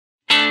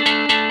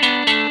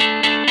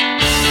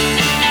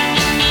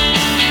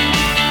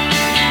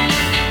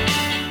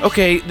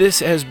Okay,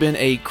 this has been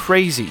a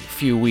crazy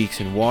few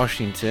weeks in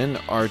Washington.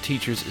 Our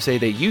teachers say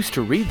they used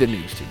to read the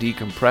news to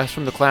decompress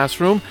from the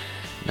classroom.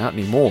 Not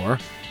anymore.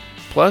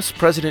 Plus,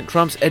 President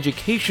Trump's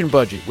education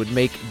budget would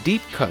make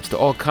deep cuts to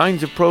all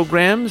kinds of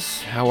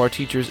programs. How our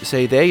teachers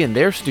say they and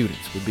their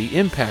students would be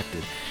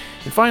impacted.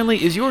 And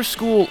finally, is your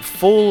school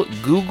full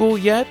Google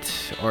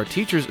yet? Our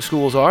teachers'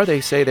 schools are.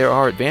 They say there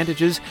are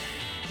advantages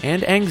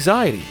and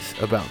anxieties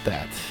about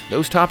that.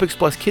 Those topics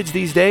plus kids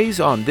these days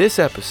on this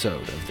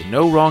episode of the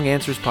No Wrong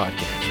Answers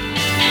podcast.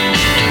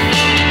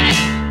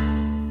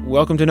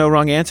 Welcome to No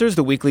Wrong Answers,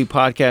 the weekly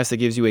podcast that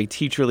gives you a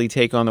teacherly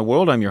take on the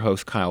world. I'm your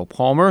host, Kyle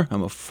Palmer.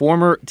 I'm a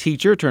former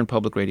teacher turned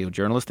public radio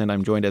journalist, and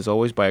I'm joined, as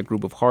always, by a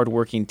group of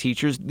hardworking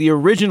teachers. The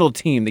original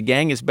team, the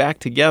gang is back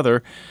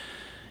together.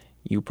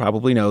 You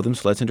probably know them,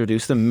 so let's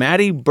introduce them.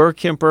 Maddie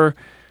Burkemper,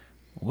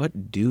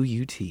 what do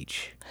you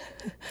teach?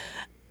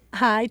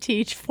 I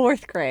teach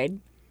fourth grade.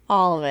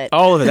 All of it.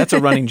 All of it. That's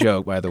a running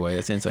joke, by the way.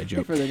 That's an inside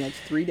joke. For the next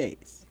 3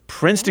 days.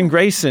 Princeton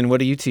Grayson,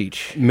 what do you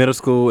teach? Middle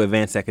school,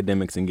 advanced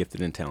academics, and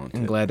gifted and talented.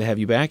 I'm glad to have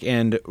you back.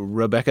 And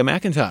Rebecca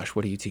McIntosh,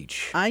 what do you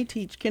teach? I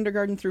teach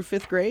kindergarten through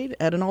fifth grade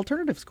at an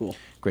alternative school.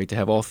 Great to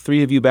have all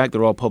three of you back.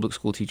 They're all public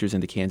school teachers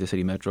in the Kansas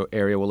City metro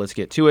area. Well, let's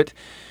get to it.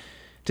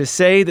 To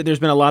say that there's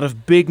been a lot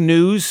of big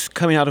news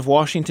coming out of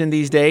Washington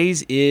these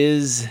days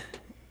is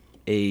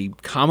a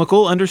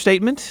comical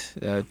understatement.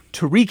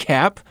 To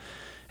recap,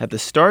 at the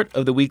start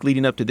of the week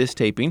leading up to this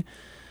taping,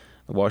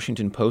 the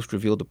Washington Post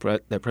revealed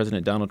that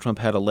President Donald Trump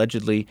had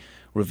allegedly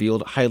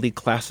revealed highly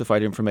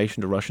classified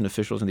information to Russian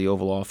officials in the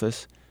Oval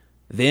Office.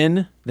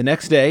 Then, the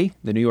next day,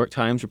 the New York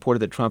Times reported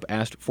that Trump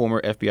asked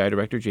former FBI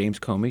Director James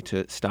Comey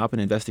to stop an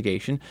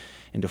investigation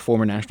into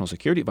former National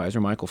Security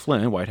Advisor Michael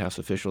Flynn. White House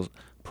officials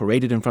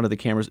paraded in front of the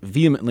cameras,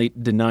 vehemently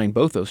denying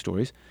both those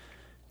stories.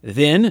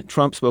 Then,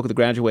 Trump spoke at the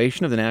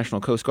graduation of the National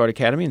Coast Guard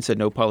Academy and said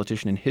no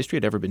politician in history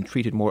had ever been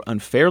treated more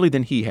unfairly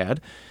than he had.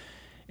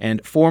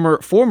 And former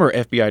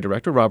FBI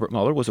Director Robert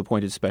Mueller was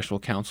appointed special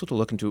counsel to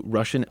look into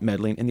Russian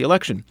meddling in the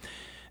election.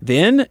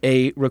 Then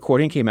a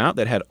recording came out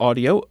that had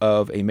audio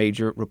of a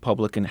major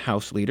Republican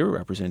House leader,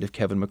 Representative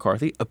Kevin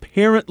McCarthy,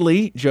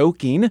 apparently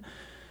joking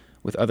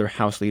with other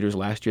House leaders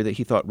last year that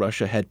he thought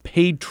Russia had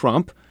paid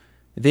Trump.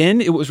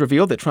 Then it was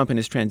revealed that Trump and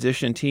his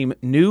transition team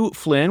knew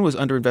Flynn was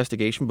under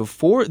investigation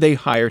before they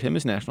hired him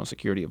as National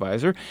Security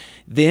Advisor.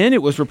 Then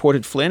it was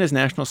reported Flynn, as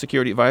National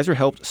Security Advisor,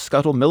 helped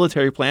scuttle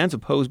military plans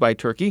opposed by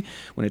Turkey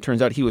when it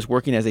turns out he was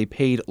working as a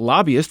paid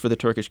lobbyist for the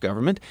Turkish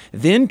government.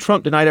 Then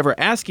Trump denied ever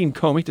asking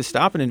Comey to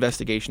stop an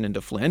investigation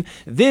into Flynn.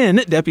 Then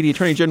Deputy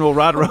Attorney General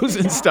Rod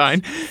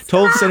Rosenstein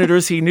told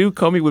senators he knew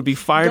Comey would be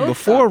fired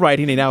before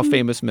writing a now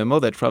famous memo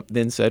that Trump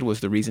then said was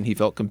the reason he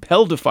felt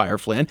compelled to fire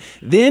Flynn.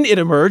 Then it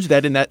emerged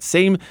that in that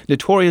same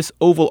notorious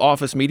Oval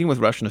Office meeting with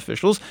Russian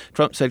officials,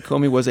 Trump said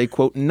Comey was a,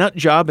 quote, nut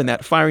job and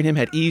that firing him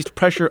had eased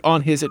pressure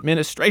on his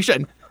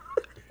administration.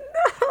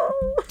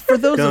 For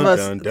those of us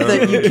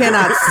that you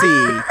cannot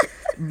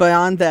see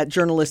beyond that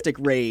journalistic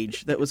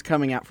rage that was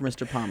coming out from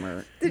Mr.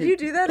 Palmer. Did you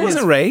do that? It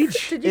wasn't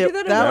rage. Did you do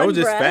that in that one was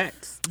just breath?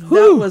 facts.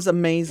 That was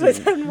amazing. Was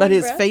But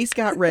his breath? face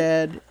got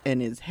red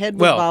and his head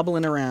was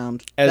bobbling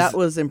around. That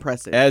was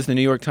impressive. As the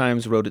New York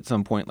Times wrote at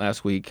some point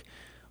last week,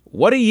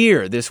 what a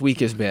year this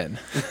week has been.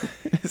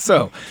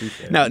 So,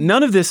 now,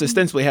 none of this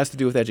ostensibly has to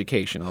do with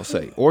education, I'll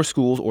say, or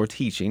schools or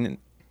teaching.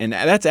 And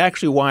that's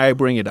actually why I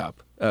bring it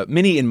up.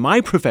 Many in my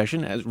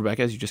profession, as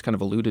Rebecca, as you just kind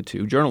of alluded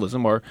to,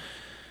 journalism, are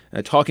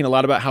talking a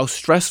lot about how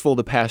stressful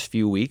the past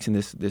few weeks, and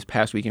this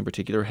past week in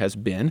particular, has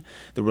been.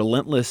 The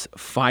relentless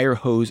fire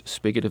hose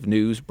spigot of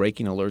news,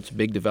 breaking alerts,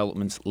 big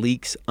developments,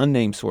 leaks,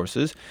 unnamed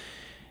sources.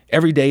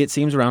 Every day, it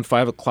seems, around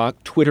 5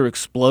 o'clock, Twitter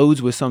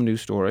explodes with some new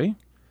story.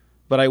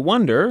 But I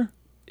wonder,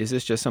 is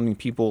this just something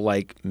people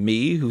like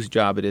me, whose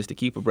job it is to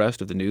keep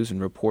abreast of the news and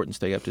report and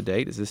stay up to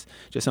date? Is this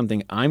just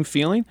something I'm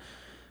feeling?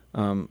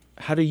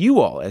 How do you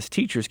all, as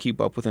teachers,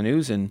 keep up with the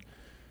news? And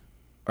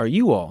are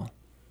you all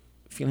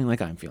feeling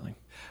like I'm feeling?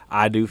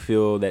 I do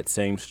feel that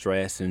same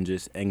stress and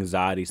just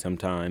anxiety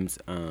sometimes.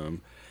 And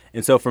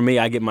so for me,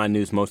 I get my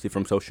news mostly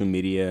from social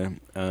media,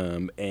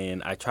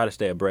 and I try to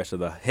stay abreast of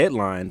the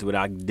headlines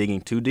without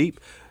digging too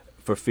deep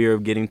for fear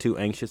of getting too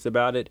anxious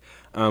about it.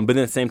 But then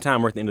at the same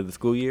time, we're at the end of the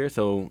school year,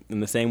 so in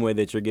the same way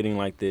that you're getting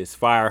like this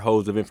fire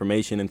hose of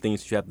information and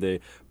things that you have to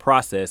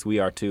process, we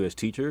are too as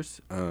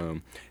teachers,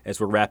 as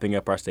we're wrapping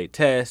up our state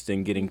tests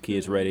and getting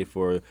kids ready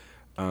for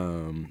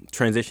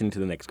transitioning to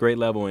the next grade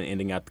level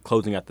and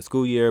closing out the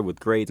school year with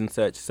grades and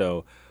such.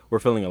 So we're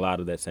feeling a lot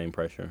of that same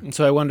pressure. And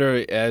so I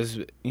wonder, as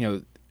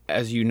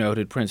you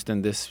noted,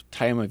 Princeton, this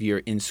time of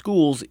year in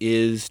schools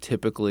is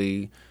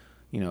typically,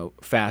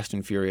 fast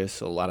and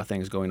furious, a lot of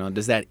things going on.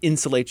 Does that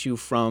insulate you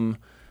from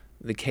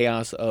the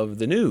chaos of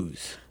the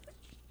news?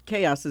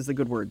 Chaos is a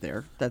good word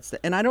there.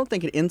 And I don't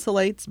think it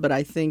insulates, but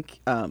I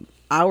think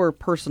our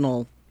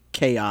personal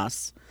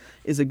chaos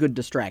is a good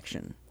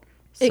distraction.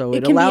 So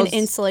it can be an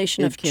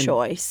insulation of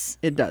choice.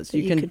 It does.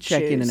 You can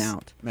check in and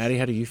out. Maddie,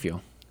 how do you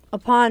feel?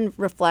 Upon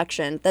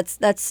reflection,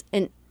 that's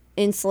an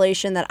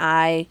insulation that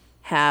I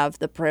have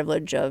the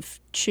privilege of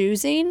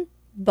choosing,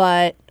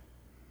 but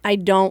I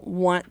don't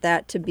want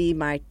that to be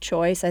my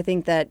choice. I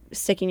think that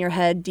sticking your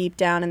head deep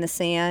down in the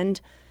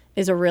sand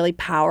is a really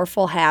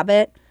powerful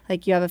habit.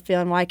 Like you have a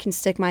feeling, well, I can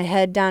stick my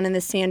head down in the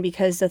sand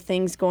because the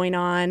things going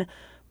on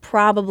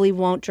probably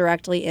won't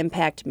directly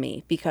impact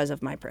me because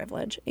of my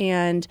privilege.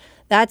 And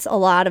that's a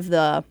lot of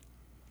the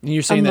And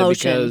you're saying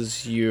emotion. that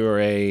because you're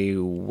a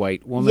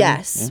white woman?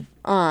 Yes.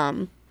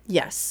 Yeah?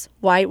 Yes.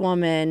 White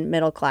woman,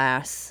 middle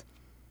class.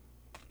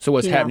 So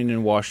what's You know, happening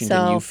in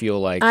Washington, so you feel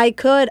like... I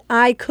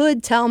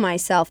could tell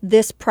myself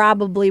this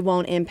probably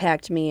won't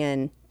impact me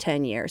in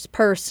 10 years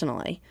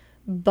personally.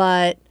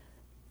 But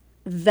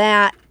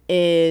that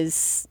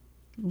is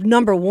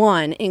number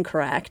one,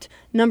 incorrect.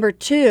 Number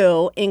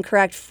two,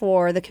 incorrect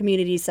for the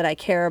communities that I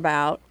care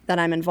about, that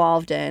I'm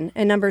involved in.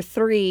 And number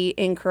three,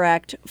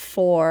 incorrect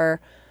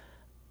for,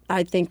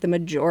 I think, the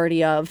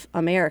majority of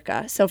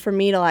America. So for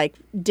me to like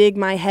dig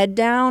my head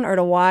down or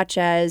to watch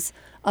as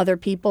other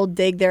people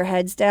dig their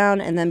heads down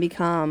and then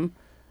become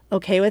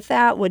okay with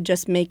that would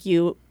just make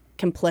you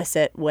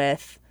complicit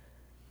with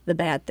the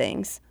bad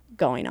things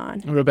going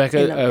on.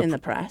 Rebecca, in the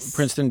press.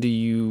 Princeton, do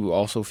you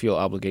also feel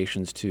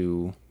obligations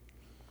to,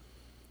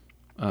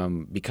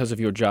 because of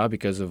your job,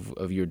 because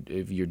of your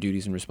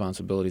duties and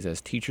responsibilities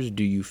as teachers,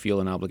 do you feel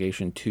an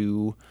obligation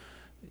to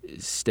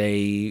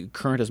stay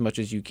current as much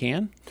as you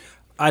can?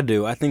 I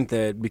do. I think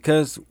that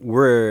because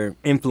we're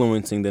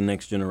influencing the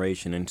next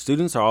generation, and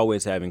students are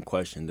always having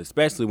questions,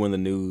 especially when the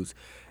news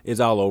is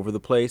all over the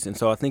place. And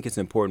so I think it's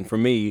important for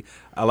me.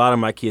 A lot of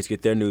my kids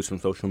get their news from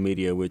social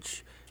media,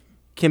 which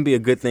can be a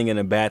good thing and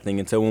a bad thing.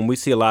 And so when we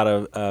see a lot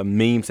of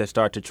memes that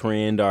start to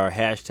trend or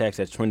hashtags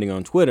that's trending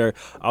on Twitter,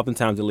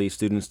 oftentimes it leads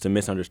students to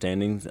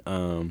misunderstandings.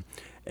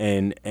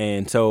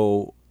 And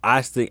so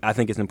I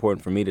think it's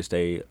important for me to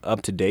stay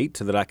up to date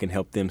so that I can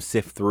help them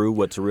sift through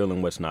what's real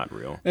and what's not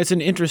real. It's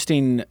an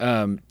interesting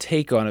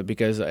take on it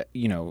because,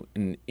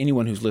 and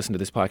anyone who's listened to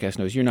this podcast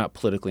knows you're not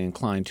politically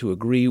inclined to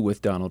agree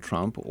with Donald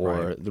Trump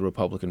or Right. the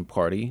Republican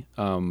Party.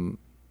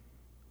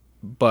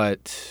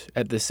 But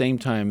at the same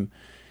time,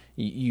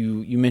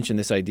 you mentioned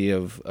this idea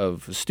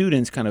of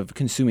students kind of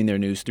consuming their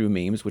news through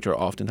memes, which are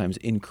oftentimes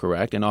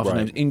incorrect, and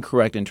oftentimes Right.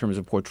 incorrect in terms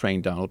of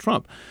portraying Donald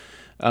Trump.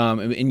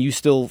 And you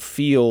still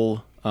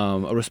feel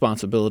a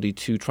responsibility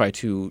to try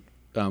to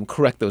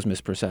correct those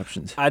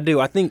misperceptions. I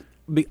do. I think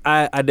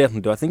I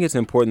definitely do. I think it's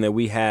important that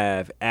we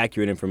have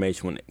accurate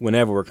information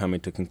whenever we're coming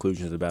to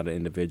conclusions about an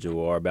individual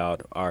or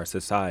about our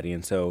society.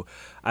 And so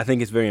I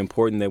think it's very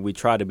important that we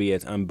try to be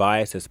as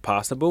unbiased as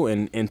possible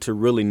and to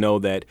really know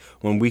that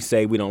when we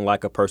say we don't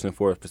like a person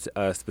for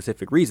a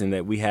specific reason,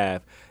 that we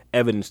have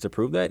evidence to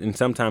prove that. And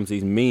sometimes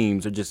these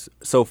memes are just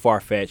so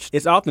far-fetched.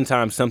 It's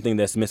oftentimes something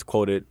that's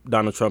misquoted.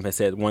 Donald Trump has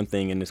said one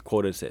thing and it's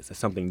quoted says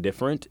something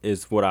different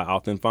is what I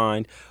often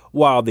find.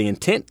 While the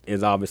intent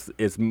is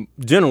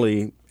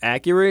generally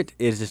accurate,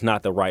 it's just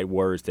not the right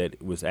words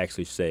that was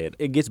actually said.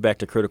 It gets back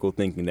to critical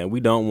thinking that we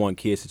don't want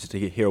kids to just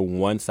hear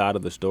one side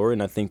of the story.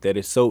 And I think that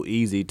it's so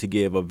easy to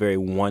give a very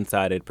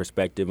one-sided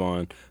perspective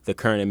on the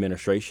current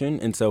administration.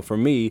 And so for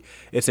me,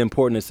 it's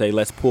important to say,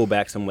 let's pull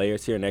back some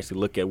layers here and actually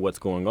look at what's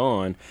going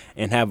on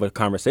and have a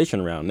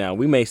conversation around. Now,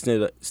 we may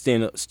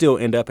still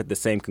end up at the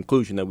same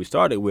conclusion that we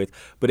started with,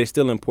 but it's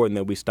still important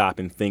that we stop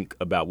and think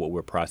about what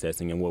we're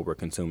processing and what we're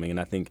consuming. And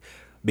I think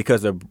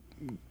because of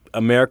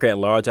America at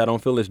large, I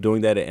don't feel is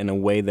doing that in a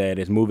way that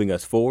is moving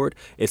us forward.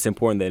 It's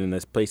important that in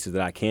those places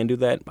that I can do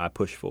that, I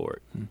push forward.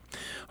 Our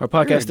You're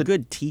podcast, a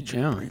good teacher,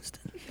 Yeah.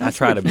 Princeton. I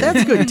try to be.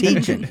 That's good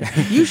teaching.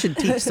 You should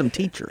teach some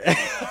teachers.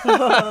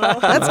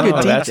 That's good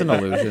teaching. That's an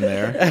illusion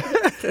there.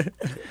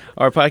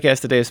 Our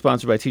podcast today is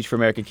sponsored by Teach for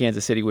America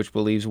Kansas City, which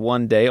believes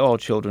one day all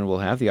children will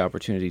have the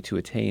opportunity to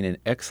attain an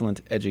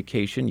excellent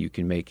education. You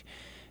can make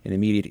an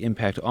immediate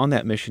impact on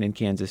that mission in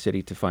Kansas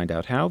City. To find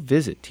out how,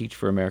 visit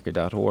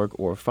teachforamerica.org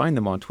or find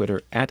them on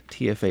Twitter at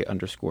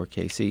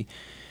TFA_KC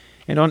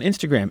and on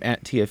Instagram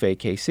at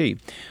TFAKC.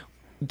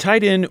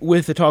 Tied in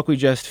with the talk we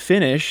just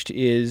finished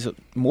is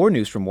more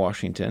news from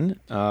Washington,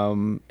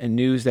 and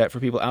news that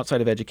for people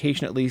outside of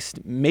education at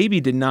least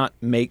maybe did not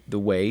make the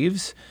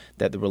waves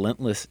that the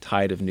relentless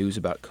tide of news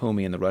about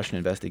Comey and the Russian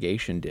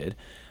investigation did.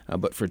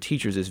 But for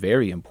teachers is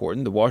very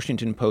important. The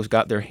Washington Post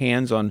got their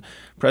hands on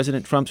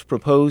President Trump's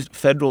proposed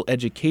federal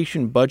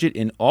education budget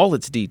in all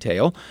its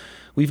detail.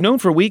 We've known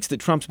for weeks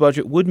that Trump's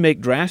budget would make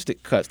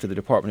drastic cuts to the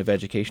Department of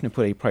Education and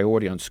put a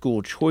priority on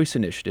school choice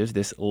initiatives.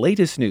 This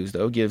latest news,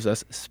 though, gives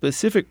us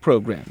specific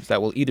programs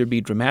that will either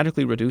be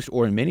dramatically reduced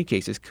or, in many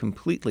cases,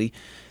 completely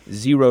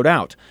zeroed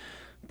out.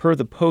 Per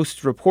the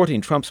Post's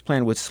reporting, Trump's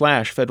plan would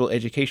slash federal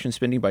education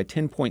spending by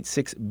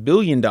 $10.6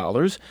 billion,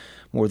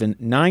 more than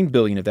 $9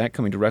 billion of that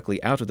coming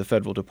directly out of the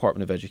Federal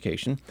Department of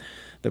Education.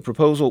 The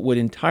proposal would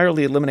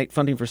entirely eliminate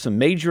funding for some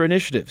major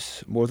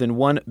initiatives, more than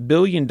 $1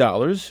 billion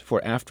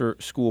for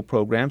after-school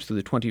programs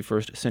through the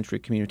 21st Century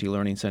Community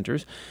Learning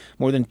Centers,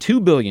 more than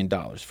 $2 billion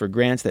for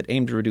grants that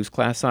aim to reduce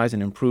class size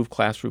and improve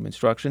classroom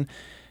instruction,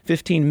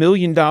 $15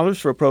 million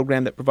for a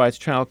program that provides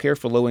childcare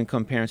for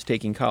low-income parents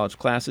taking college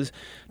classes,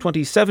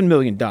 $27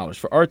 million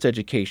for arts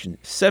education,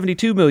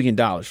 $72 million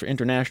for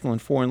international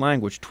and foreign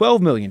language,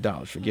 $12 million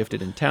for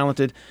gifted and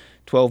talented,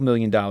 $12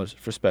 million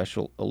for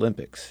Special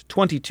Olympics.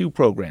 22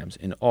 programs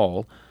in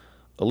all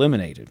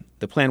eliminated.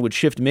 The plan would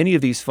shift many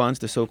of these funds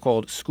to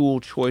so-called school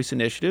choice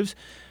initiatives,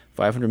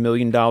 $500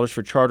 million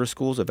for charter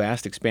schools, a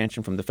vast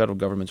expansion from the federal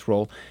government's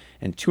role,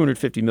 and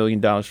 $250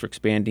 million for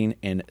expanding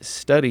and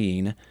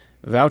studying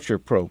voucher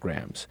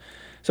programs.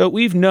 So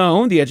we've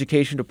known the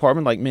Education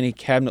Department, like many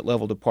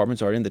cabinet-level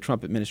departments, are in the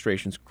Trump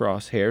administration's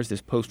crosshairs.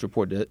 This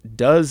post-report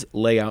does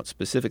lay out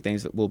specific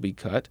things that will be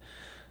cut.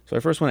 So I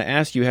first want to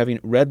ask you, having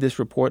read this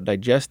report,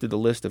 digested the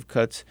list of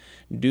cuts,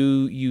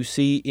 do you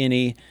see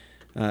any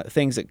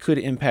things that could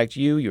impact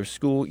you, your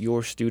school,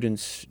 your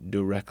students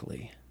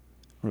directly?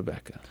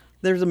 Rebecca.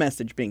 There's a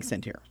message being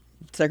sent here.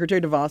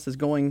 Secretary DeVos is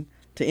going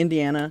to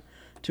Indiana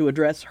to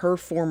address her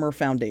former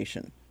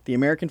foundation, the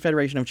American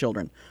Federation of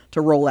Children,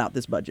 to roll out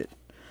this budget.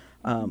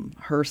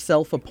 Her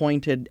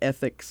self-appointed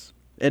ethics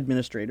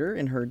administrator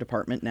in her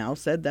department now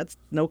said that's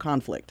no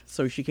conflict.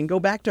 So she can go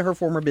back to her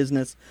former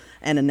business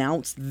and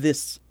announce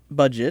this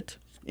budget,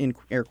 in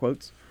air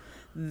quotes,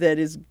 that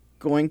is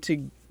going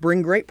to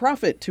bring great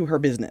profit to her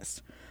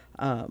business.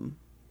 The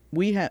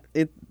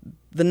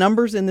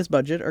numbers in this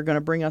budget are going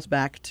to bring us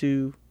back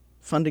to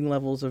funding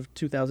levels of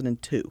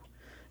 2002.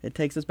 It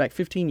takes us back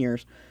 15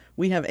 years.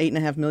 We have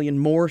 8.5 million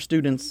more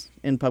students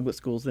in public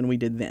schools than we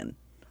did then.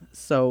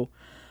 So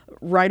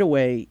right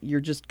away, you're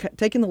just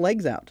taking the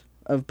legs out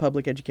of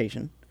public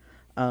education.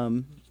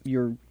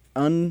 You're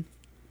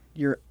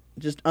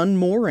just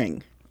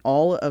unmooring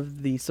all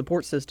of the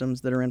support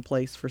systems that are in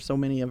place for so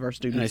many of our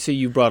students. And I see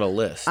you brought a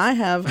list. I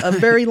have a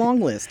very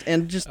long list,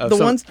 and just of the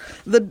some, ones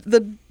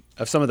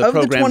of some of the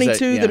programs the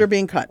 22 that are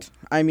being cut.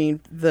 I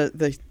mean,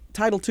 the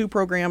Title II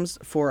programs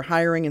for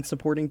hiring and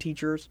supporting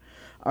teachers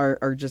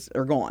are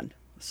gone.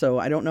 So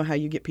I don't know how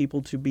you get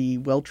people to be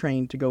well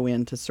trained to go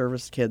in to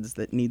service kids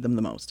that need them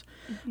the most.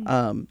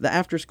 Mm-hmm. The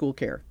after school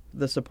care,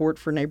 the support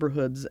for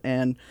neighborhoods,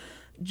 and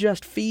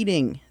just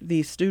feeding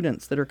these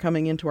students that are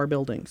coming into our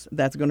buildings,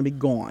 that's going to be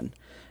gone.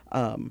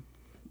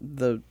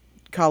 The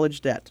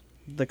college debt,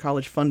 the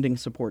college funding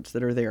supports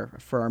that are there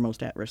for our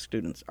most at-risk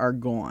students are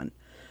gone.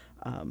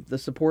 The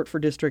support for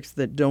districts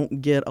that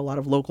don't get a lot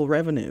of local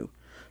revenue,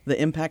 the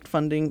impact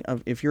funding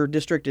of if your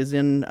district is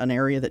in an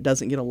area that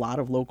doesn't get a lot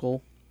of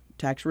local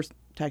tax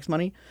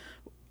money,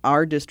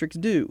 our districts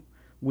do.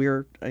 We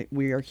are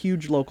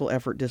huge local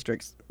effort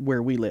districts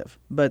where we live,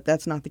 but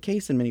that's not the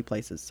case in many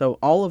places. So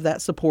all of that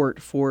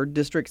support for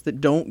districts that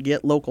don't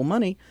get local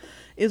money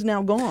is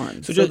now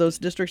gone. So those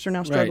districts are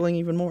now struggling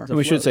even more. So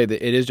we should say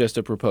that it is just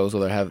a proposal.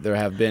 There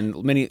have been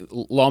many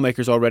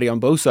lawmakers already on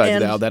both sides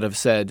of the aisle that have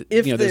said,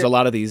 there's a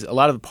lot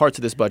of parts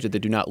of this budget that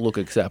do not look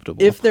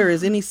acceptable. If there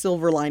is any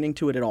silver lining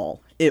to it at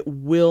all, it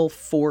will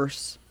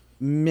force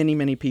many,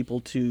 many people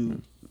to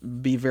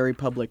be very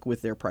public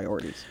with their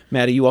priorities.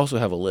 Maddie, you also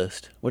have a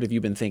list. What have you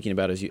been thinking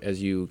about as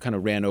you kind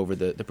of ran over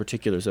the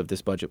particulars of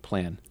this budget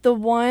plan? The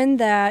one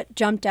that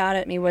jumped out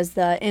at me was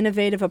the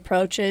Innovative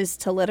Approaches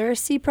to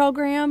Literacy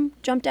program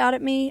jumped out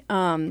at me.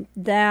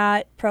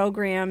 That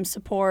program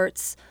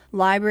supports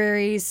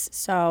libraries,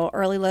 so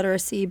early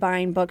literacy,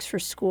 buying books for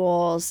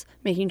schools,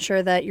 making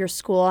sure that your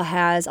school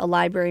has a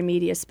library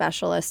media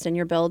specialist in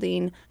your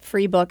building,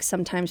 free books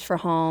sometimes for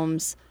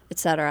homes,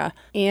 etc.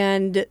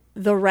 And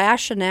the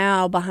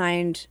rationale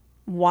behind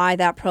why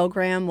that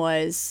program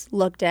was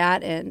looked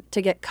at and to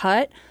get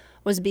cut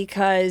was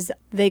because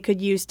they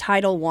could use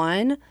Title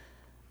I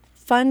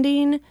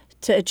funding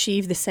to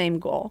achieve the same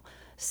goal.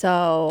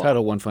 So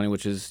Title I funding,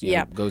 which is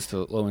goes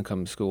to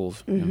low-income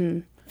schools.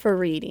 For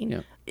reading.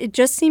 Yeah. It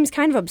just seems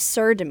kind of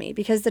absurd to me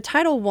because the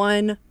Title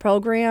I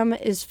program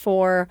is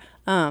for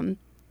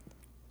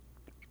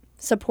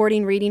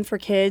supporting reading for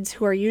kids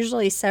who are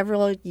usually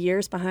several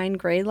years behind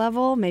grade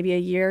level, maybe a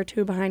year or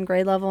two behind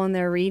grade level in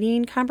their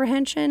reading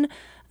comprehension,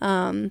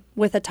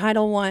 with a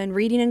Title I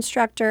reading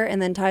instructor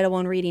and then Title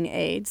I reading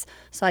aids.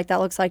 So like that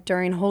looks like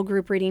during whole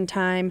group reading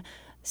time,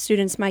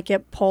 students might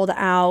get pulled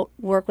out,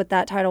 work with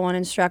that Title I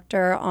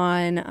instructor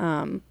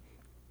on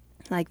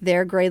like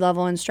their grade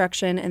level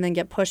instruction, and then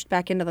get pushed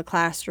back into the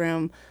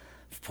classroom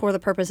for the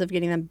purpose of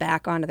getting them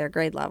back onto their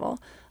grade level.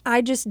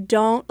 I just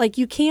don't,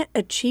 you can't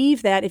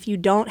achieve that if you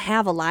don't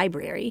have a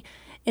library.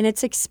 And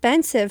it's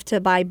expensive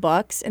to buy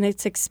books, and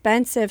it's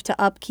expensive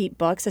to upkeep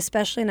books,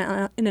 especially in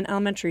an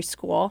elementary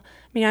school.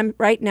 I mean, I'm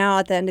right now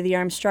at the end of the year,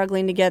 I'm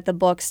struggling to get the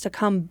books to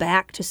come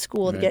back to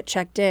school to get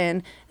checked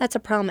in. That's a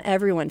problem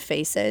everyone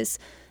faces.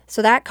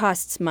 So that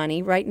costs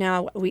money. Right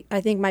now, I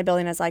think my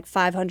building has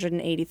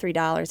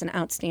 $583 in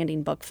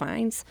outstanding book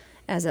fines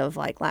as of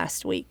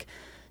last week.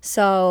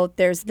 So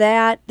there's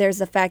that. There's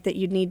the fact that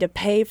you'd need to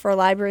pay for a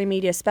library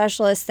media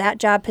specialist. That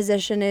job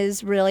position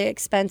is really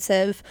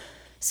expensive.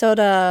 So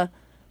to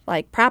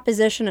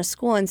proposition a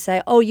school and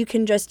say, oh, you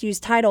can just use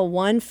Title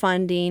I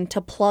funding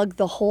to plug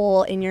the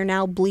hole in your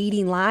now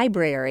bleeding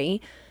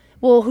library.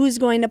 Well, who's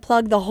going to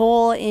plug the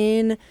hole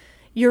in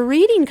your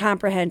reading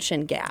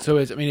comprehension gap. So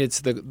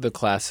it's the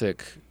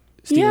classic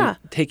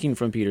taking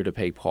from Peter to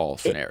pay Paul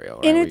scenario.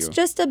 Right? And it's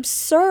just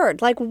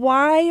absurd. Like,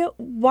 why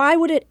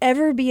would it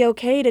ever be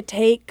okay to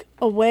take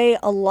away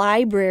a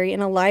library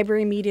and a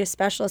library media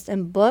specialist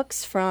and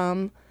books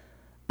from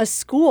a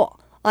school?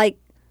 Like,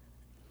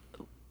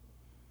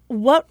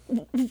 what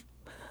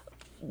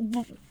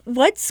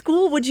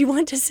school would you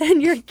want to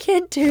send your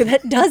kid to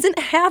that doesn't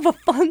have a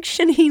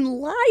functioning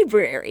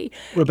library?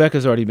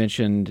 Rebecca's already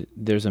mentioned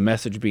there's a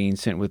message being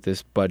sent with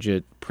this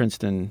budget.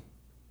 Princeton,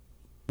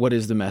 what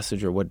is the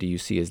message, or what do you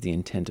see as the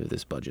intent of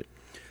this budget?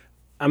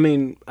 I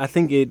mean, I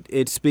think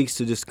it speaks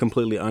to just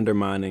completely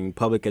undermining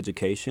public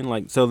education.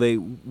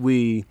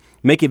 We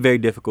make it very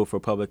difficult for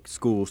public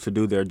schools to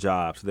do their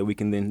job, so that we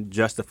can then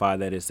justify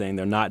that as saying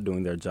they're not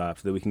doing their job,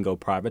 so that we can go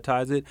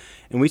privatize it.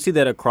 And we see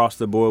that across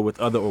the board with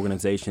other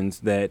organizations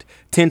that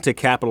tend to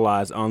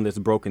capitalize on this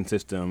broken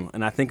system.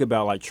 And I think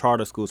about like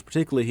charter schools,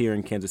 particularly here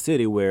in Kansas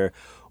City, where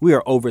we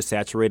are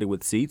oversaturated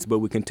with seats, but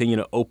we continue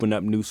to open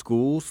up new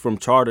schools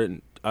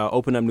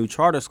open up new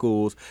charter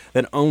schools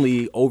that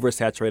only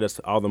oversaturate us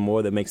all the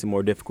more. That makes it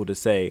more difficult to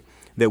say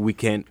that we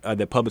can't,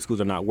 that public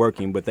schools are not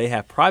working, but they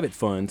have private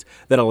funds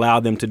that allow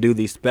them to do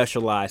these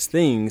specialized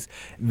things.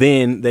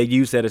 Then they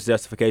use that as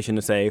justification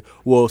to say,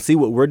 well, see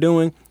what we're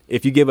doing?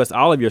 If you give us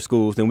all of your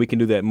schools, then we can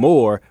do that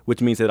more, which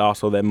means that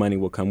also that money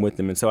will come with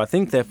them. And so I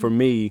think that for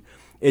me,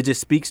 it just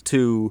speaks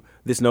to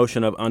this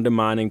notion of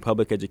undermining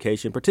public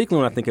education,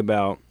 particularly when I think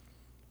about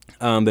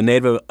the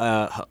Native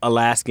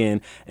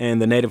Alaskan and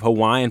the Native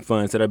Hawaiian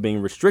funds that are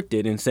being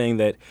restricted, and saying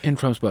that in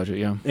Trump's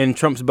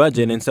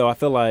budget, And so I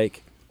feel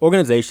like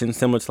organizations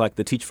similar to like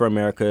the Teach for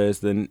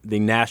Americas, the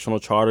national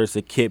charters,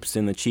 the KIPS,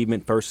 and the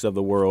Achievement Firsts of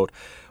the world,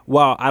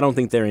 while I don't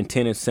think their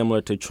intent is similar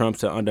to Trump's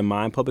to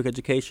undermine public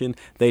education,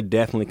 they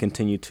definitely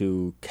continue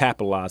to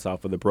capitalize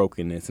off of the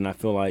brokenness. And I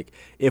feel like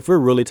if we're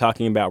really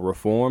talking about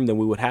reform, then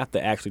we would have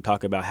to actually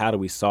talk about how do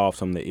we solve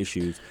some of the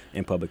issues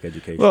in public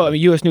education. Well, I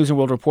mean, U.S. News and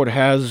World Report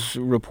has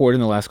reported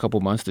in the last couple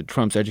of months that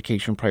Trump's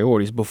education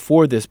priorities,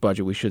 before this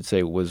budget, we should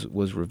say, was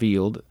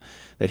revealed,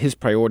 that his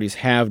priorities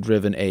have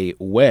driven a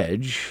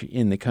wedge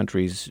in the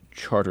country's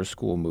charter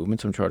school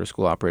movement. Some charter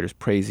school operators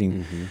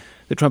praising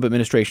the Trump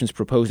administration's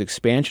proposed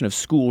expansion of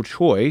school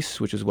choice,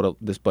 which is what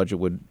this budget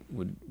would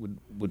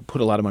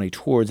put a lot of money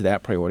towards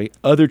that priority.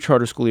 Other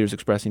charter school leaders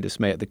expressing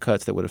dismay at the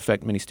cuts that would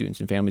affect many students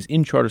and families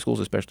in charter schools,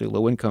 especially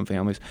low-income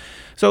families.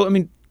 So, I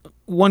mean,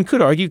 one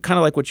could argue, kind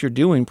of like what you're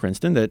doing,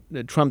 Princeton,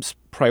 that Trump's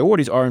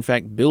priorities are, in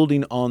fact,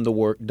 building on the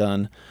work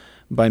done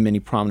by many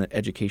prominent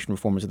education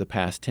reformers of the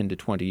past 10 to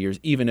 20 years,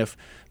 even if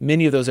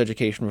many of those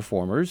education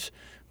reformers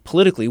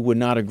politically would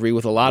not agree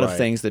with a lot of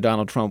things that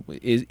Donald Trump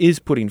is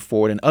putting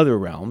forward in other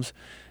realms.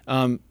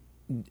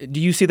 Do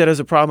you see that as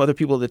a problem, other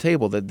people at the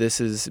table, that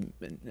this is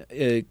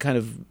kind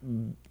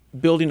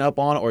of building up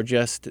on, or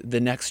just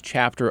the next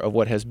chapter of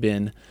what has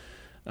been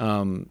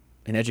an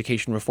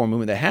education reform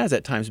movement that has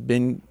at times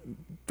been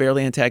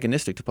fairly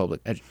antagonistic to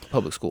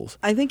public schools?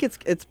 I think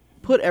it's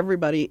put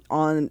everybody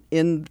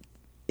in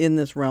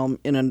this realm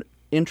in an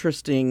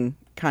interesting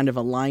kind of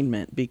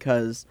alignment,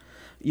 because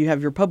you have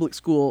your public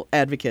school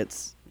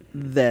advocates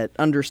that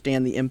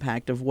understand the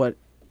impact of what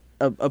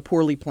a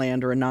poorly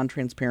planned or a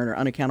non-transparent or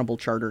unaccountable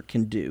charter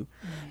can do.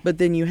 But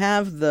then you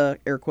have the,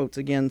 air quotes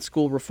again,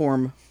 school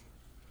reform,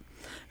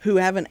 who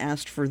haven't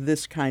asked for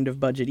this kind of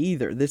budget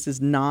either. This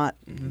is not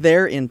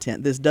their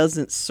intent. This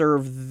doesn't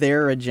serve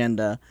their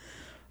agenda.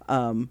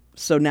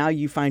 So now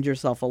you find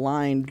yourself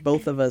aligned,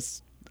 both of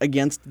us,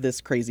 against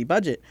this crazy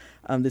budget,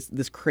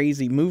 this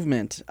crazy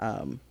movement,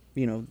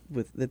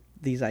 with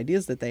these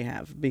ideas that they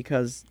have,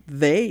 because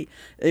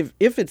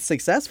if it's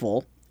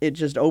successful, it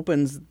just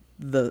opens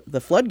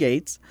the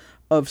floodgates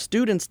of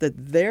students that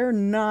they're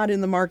not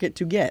in the market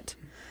to get,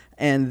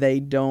 and they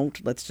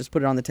don't, let's just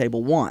put it on the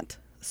table, want.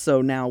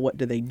 So now what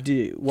do they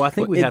do? Well, I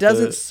think it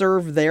doesn't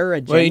serve their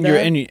agenda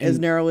as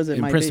narrow as it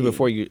might be. Princeton,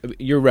 before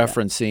you're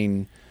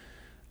referencing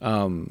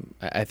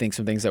I think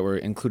some things that were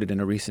included in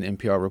a recent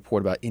NPR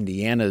report about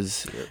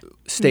Indiana's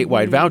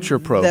statewide voucher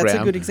program. That's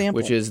a good example.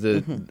 Which is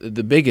the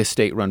biggest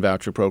state-run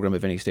voucher program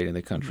of any state in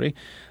the country.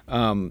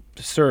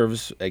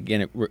 Serves,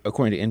 again,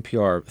 according to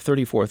NPR,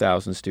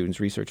 34,000 students.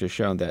 Research has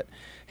shown that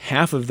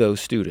half of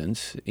those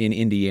students in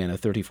Indiana,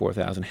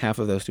 34,000, half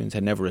of those students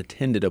had never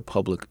attended a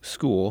public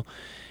school.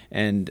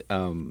 And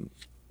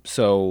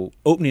so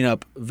opening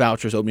up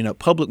vouchers, opening up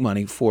public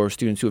money for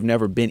students who have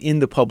never been in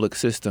the public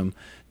system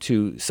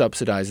to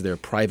subsidize their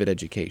private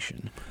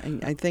education.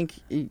 I think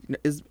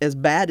as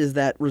bad as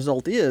that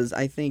result is,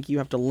 I think you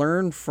have to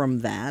learn from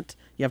that.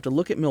 You have to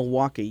look at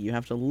Milwaukee. You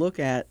have to look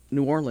at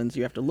New Orleans.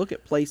 You have to look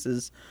at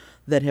places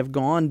that have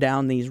gone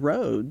down these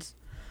roads.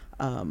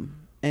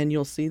 And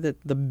you'll see that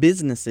the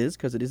businesses,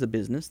 because it is a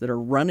business, that are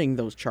running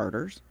those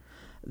charters,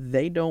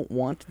 they don't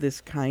want this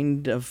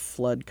kind of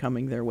flood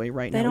coming their way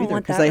right now either. They don't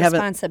want that they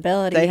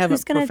responsibility. They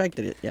haven't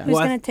perfected it. Yeah. Who's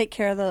going to take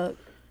care of the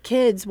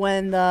kids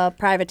when the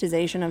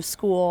privatization of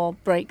school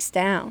breaks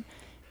down?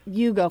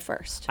 You go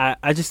first.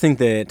 I just think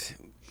that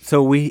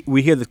So we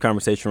hear this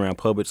conversation around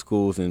public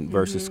schools and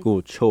versus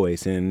school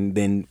choice, and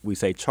then we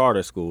say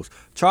charter schools.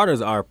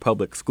 Charters are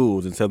public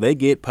schools, and so they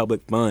get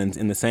public funds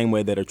in the same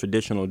way that a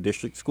traditional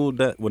district school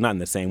does. Well, not in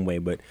the same way,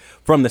 but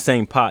from the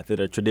same pot that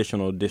a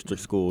traditional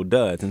district school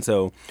does. And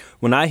so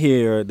when I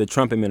hear the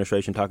Trump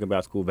administration talking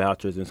about school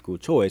vouchers and school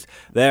choice,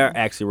 they're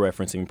actually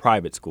referencing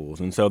private schools.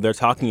 And so they're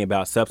talking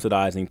about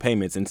subsidizing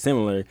payments, and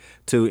similar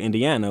to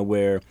Indiana,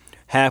 where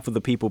half of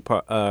the people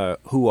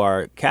who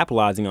are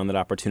capitalizing on that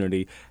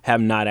opportunity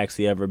have not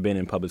actually ever been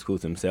in public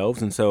schools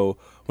themselves. And so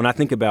when I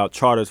think about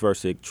charters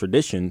versus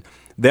tradition,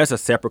 there's a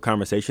separate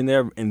conversation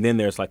there. And then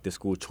there's like the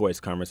school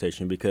choice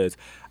conversation, because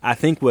I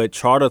think what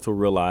charters will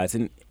realize,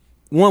 and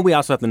one, we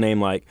also have to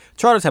name, like,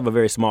 charters have a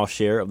very small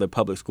share of the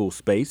public school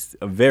space,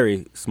 a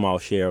very small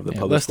share of the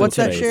public school What's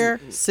space. that share?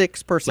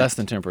 6%. Less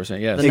than 10%,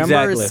 yes. The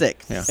number Exactly. is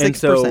 6. Yeah.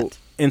 6%.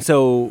 And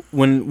so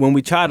when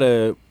we try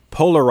to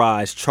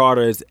polarize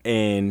charters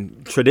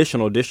and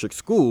traditional district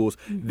schools,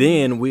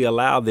 then we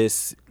allow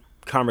this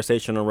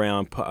conversation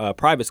around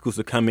private schools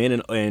to come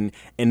in and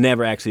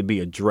never actually be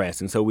addressed.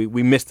 And so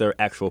we miss their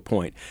actual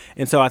point.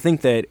 And so I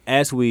think that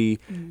as we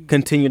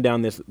continue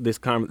down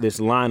this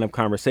line of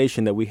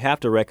conversation, that we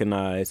have to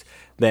recognize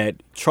that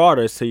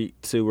charters,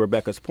 to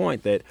Rebecca's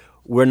point, that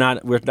we're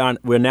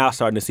now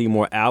starting to see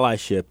more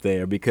allyship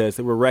there, because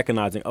we're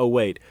recognizing, oh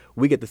wait,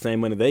 we get the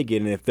same money they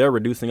get, and if they're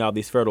reducing all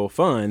these federal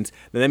funds,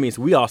 then that means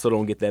we also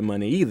don't get that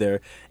money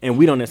either, and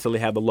we don't necessarily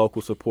have the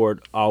local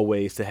support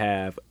always to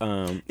have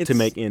to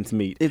make ends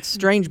meet. It's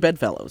strange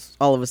bedfellows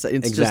all of a sudden.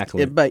 It's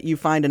Exactly. But you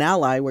find an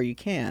ally where you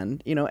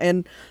can,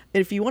 and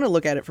if you want to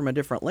look at it from a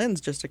different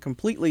lens, just a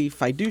completely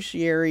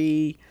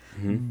fiduciary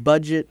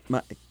budget,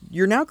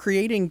 you're now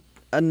creating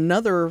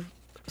another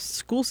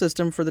school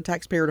system for the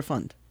taxpayer to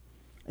fund.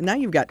 And now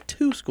you've got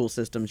 2 school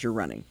systems you're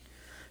running,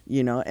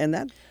 and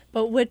that.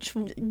 But which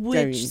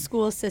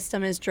school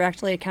system is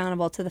directly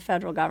accountable to the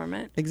federal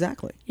government?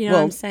 Exactly. You know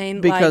what I'm saying?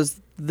 Because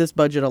this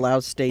budget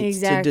allows states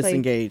Exactly. to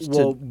disengage.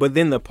 Well, but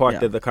then the part Yeah.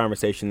 that the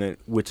conversation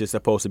which is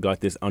supposed to be like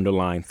this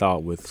underlying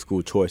thought with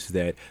school choice, is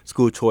that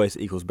school choice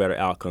equals better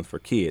outcomes for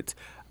kids.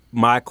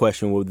 My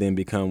question will then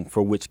become,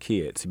 for which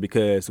kids?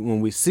 Because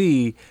when we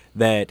see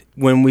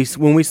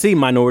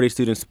minority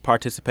students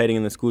participating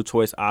in the school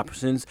choice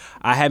options,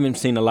 I haven't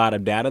seen a lot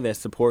of data that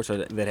supports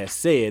or that has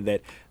said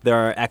that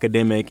their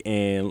academic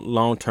and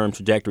long-term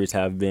trajectories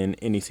have been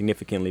any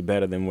significantly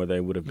better than where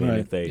they would have been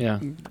if they. Yeah.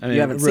 I mean, you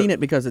haven't seen it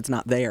because it's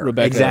not there.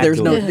 Rebecca-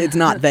 Exactly. It's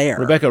not there.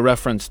 Rebecca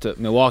referenced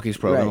Milwaukee's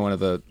program, Right. one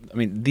of the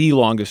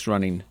longest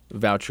running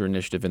voucher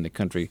initiative in the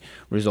country.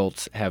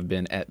 Results have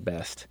been, at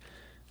best,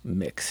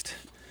 mixed.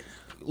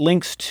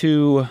 Links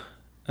to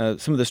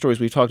some of the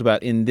stories we've talked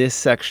about in this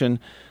section,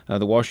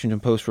 the Washington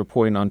Post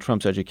reporting on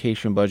Trump's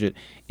education budget,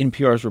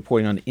 NPR's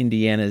reporting on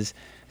Indiana's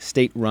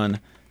statewide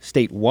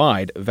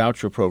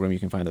voucher program. You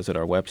can find those at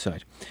our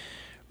website.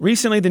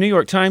 Recently, the New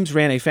York Times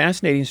ran a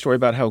fascinating story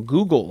about how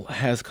Google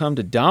has come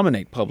to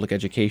dominate public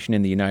education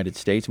in the United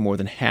States. More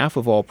than half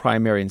of all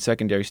primary and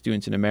secondary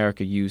students in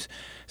America use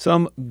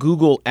some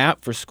Google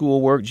app for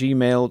schoolwork: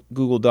 Gmail,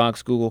 Google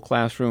Docs, Google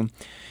Classroom.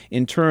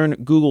 In turn,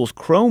 Google's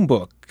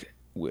Chromebook,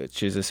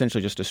 which is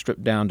essentially just a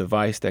stripped-down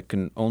device that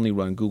can only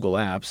run Google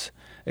apps,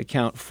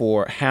 account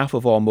for half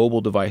of all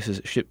mobile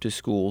devices shipped to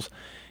schools,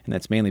 and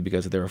that's mainly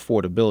because of their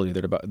affordability.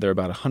 They're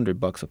about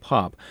 $100 a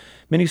pop.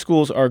 Many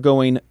schools are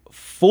going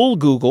full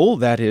Google,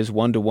 that is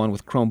one-to-one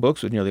with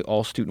Chromebooks, with nearly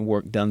all student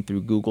work done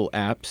through Google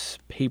apps,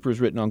 papers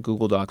written on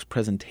Google Docs,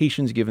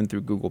 presentations given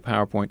through Google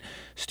PowerPoint,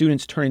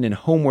 students turning in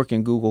homework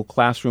in Google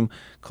Classroom,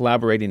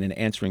 collaborating and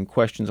answering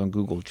questions on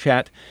Google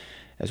Chat.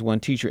 As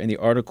one teacher in the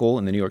article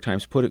in the New York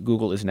Times put it,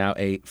 Google is now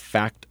a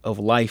fact of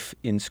life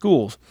in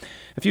schools.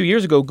 A few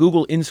years ago,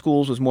 Google in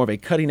schools was more of a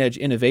cutting-edge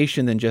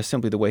innovation than just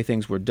simply the way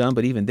things were done,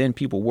 but even then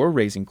people were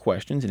raising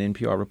questions. An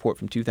NPR report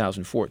from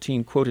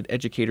 2014 quoted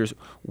educators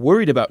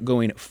worried about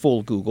going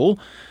full Google.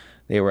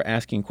 They were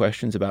asking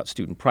questions about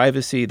student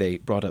privacy. They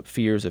brought up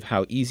fears of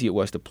how easy it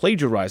was to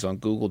plagiarize on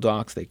Google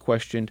Docs. They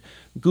questioned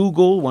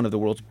Google, one of the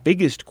world's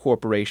biggest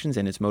corporations,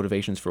 and its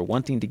motivations for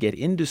wanting to get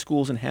into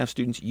schools and have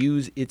students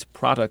use its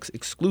products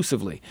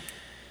exclusively.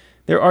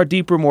 There are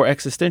deeper, more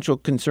existential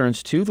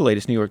concerns, too. The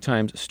latest New York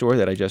Times story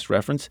that I just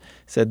referenced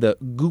said the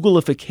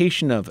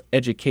Googleification of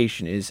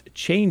education is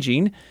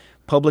changing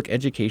public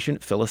education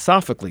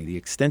philosophically. The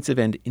extensive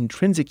and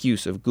intrinsic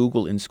use of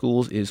Google in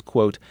schools is,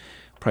 quote,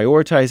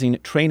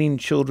 prioritizing training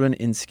children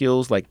in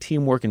skills like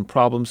teamwork and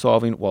problem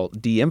solving while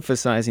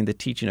de-emphasizing the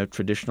teaching of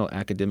traditional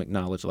academic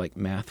knowledge like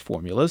math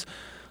formulas,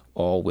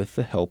 all with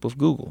the help of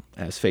Google.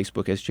 As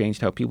Facebook has changed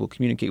how people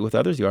communicate with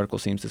others, the article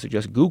seems to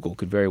suggest Google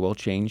could very well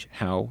change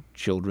how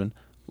children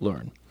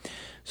learn.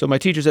 So my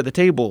teachers at the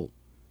table,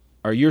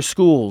 are your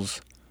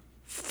schools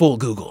full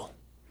Google?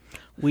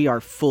 We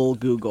are full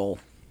Google.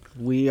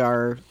 We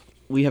have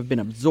been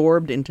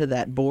absorbed into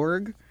that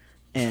Borg,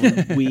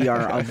 and we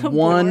are of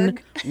one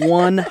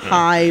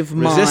hive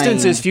mind.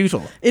 Resistance is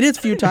futile. It is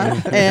futile,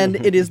 and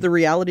it is the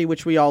reality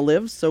which we all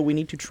live, so we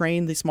need to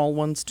train the small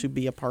ones to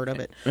be a part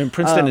of it. And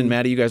Princeton and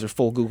Maddie, you guys are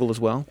full Google as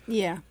well?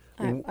 Yeah.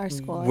 Our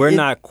school. We're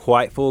not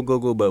quite full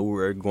Google, but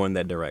we're going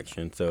that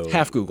direction. So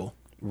Half Google.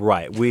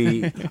 Right.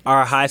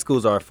 Our high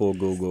schools are full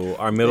Google.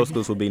 Our middle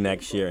schools will be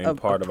next year, and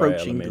part of our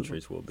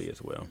elementaries will be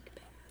as well.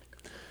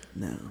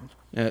 No.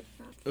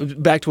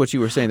 Back to what you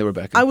were saying,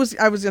 Rebecca. I was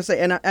going to say,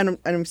 and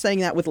I'm saying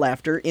that with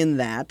laughter. In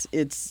that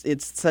it's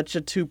such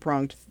a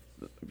two-pronged,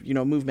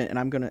 movement. And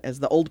I'm going to, as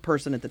the old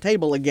person at the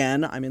table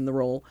again, I'm in the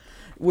role.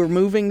 We're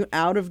moving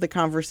out of the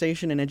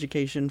conversation in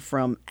education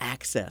from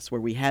access, where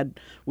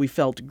we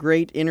felt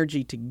great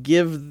energy to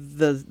give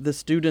the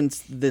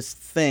students this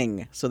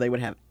thing so they would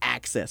have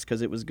access,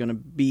 because it was going to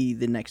be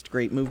the next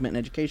great movement in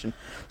education.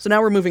 So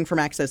now we're moving from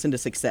access into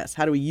success.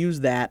 How do we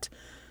use that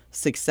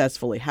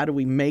successfully? How do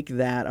we make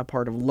that a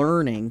part of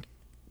learning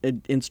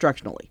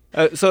instructionally?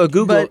 So a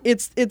Google, but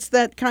it's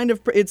that kind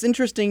of. It's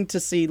interesting to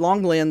see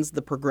long lens,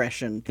 the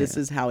progression. This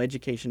is how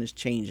education is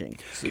changing.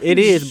 It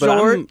is,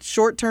 but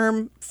short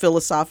term,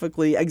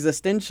 philosophically,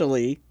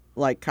 existentially,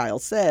 like Kyle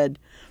said,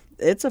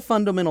 it's a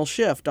fundamental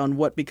shift on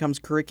what becomes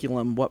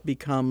curriculum, what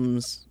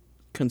becomes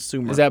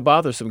consumer. Is that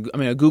bothersome? I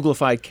mean, a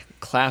Googlified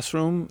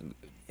classroom,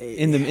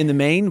 in the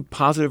main,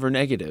 positive or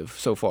negative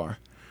so far?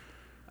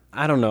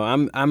 I don't know.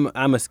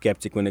 I'm a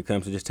skeptic when it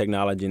comes to just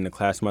technology in the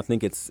classroom. I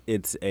think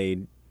it's a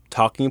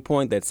talking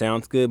point that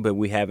sounds good, but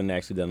we haven't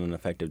actually done an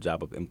effective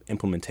job of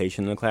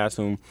implementation in the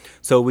classroom.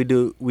 So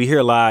we hear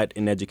a lot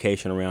in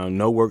education around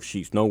no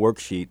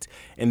worksheets,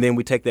 and then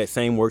we take that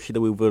same worksheet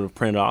that we would have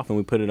printed off and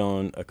we put it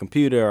on a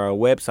computer or a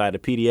website, a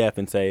PDF,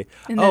 and say,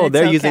 now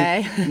they're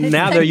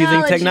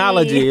using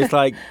technology. It's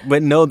like,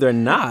 but no, they're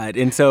not.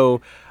 And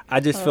so I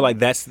just feel like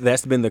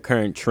that's been the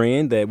current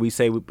trend, that we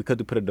say because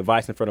we put a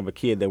device in front of a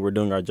kid that we're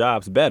doing our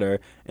jobs better,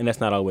 and that's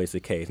not always the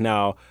case.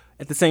 Now,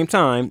 at the same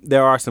time,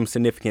 there are some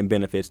significant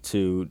benefits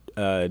to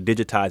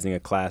digitizing a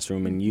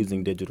classroom and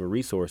using digital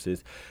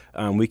resources.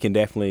 We can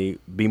definitely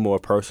be more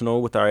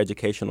personal with our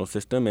educational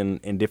system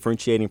and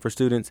differentiating for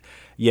students,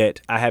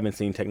 yet I haven't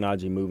seen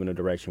technology move in a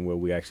direction where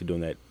we're actually doing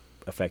that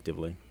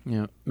effectively.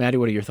 Yeah. Maddie,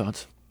 what are your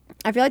thoughts?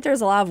 I feel like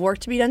there's a lot of work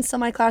to be done still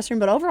in my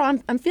classroom, but overall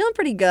I'm feeling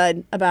pretty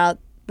good about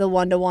the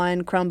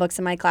one-to-one Chromebooks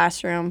in my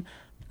classroom.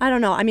 I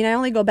don't know. I mean, I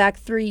only go back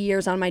 3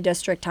 years on my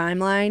district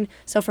timeline,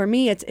 so for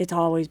me, it's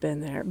always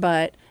been there.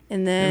 But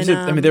and then there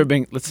have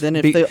been. If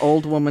the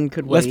old woman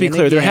could weigh let's be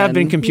clear, again, there have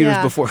been computers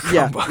before Chromebooks.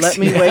 Yeah, let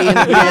me weigh in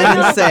again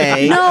and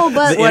say no,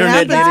 but the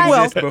internet didn't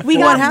exist before. We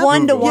got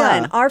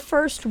one-to-one. Yeah. Our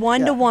first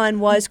one-to-one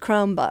was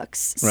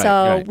Chromebooks, Right,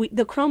 so right.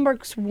 the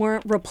Chromebooks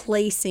weren't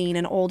replacing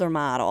an older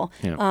model.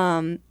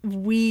 Yeah.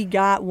 We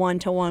got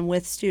one-to-one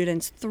with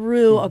students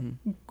through a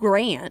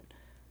grant,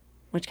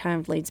 which kind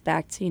of leads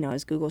back to,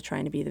 is Google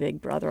trying to be the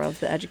big brother of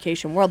the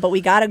education world. But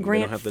we got a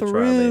grant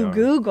through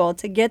Google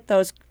to get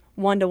those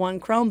one-to-one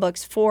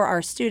Chromebooks for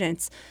our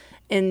students.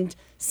 And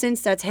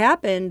since that's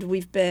happened,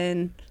 we've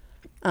been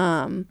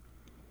I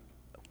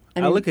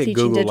look at teaching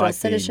Google digital like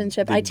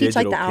citizenship. the I teach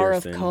like digital the hour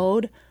of Pearson.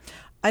 code.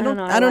 I don't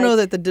know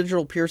that the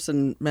digital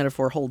Pearson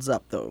metaphor holds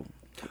up, though.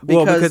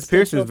 Because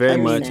Pearson very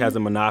digital much Pearson. has a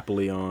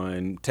monopoly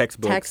on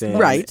textbooks and,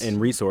 Right.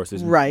 and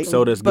resources. Right.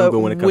 So does But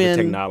Google when it comes to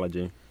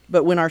technology.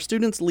 But when our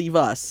students leave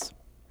us,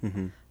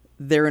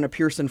 they're in a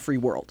Pearson-free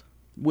world.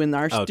 When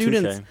our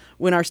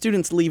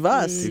students leave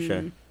us,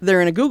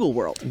 they're in a Google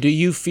world. Do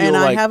you feel and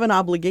like I have an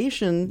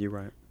obligation You're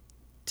right.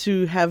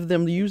 to have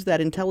them use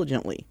that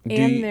intelligently.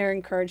 And they're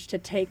encouraged to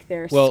take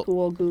their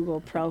school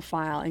Google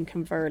profile and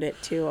convert it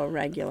to a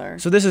regular.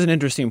 So this is an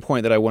interesting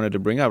point that I wanted to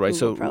bring up, right?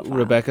 Google So profile.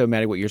 Rebecca,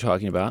 Maddie, what you're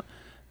talking about,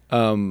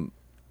 do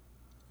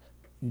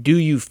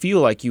you feel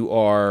like you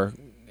are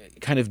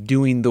kind of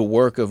doing the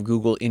work of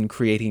Google in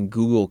creating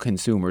Google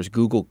consumers,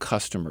 Google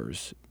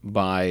customers,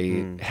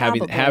 by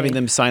having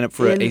them sign up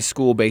for a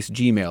school-based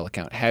Gmail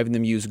account, having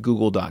them use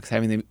Google Docs,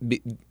 having them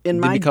in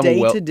my become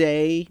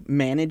day-to-day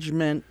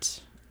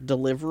management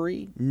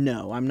delivery?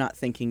 No, I'm not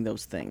thinking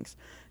those things.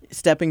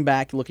 Stepping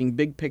back, looking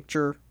big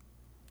picture,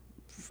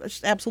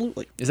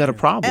 absolutely. Is that a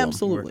problem?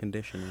 Absolutely. We're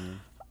conditioning.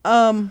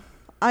 I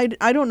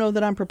don't know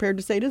that I'm prepared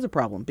to say it is a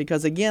problem,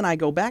 because again, I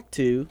go back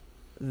to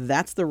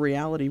that's the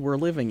reality we're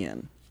living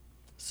in.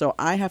 So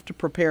I have to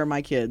prepare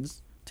my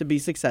kids to be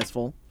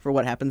successful for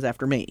what happens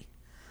after me.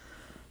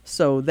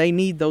 So they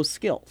need those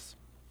skills.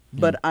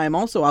 But I'm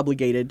also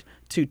obligated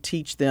to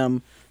teach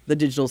them the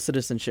digital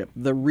citizenship,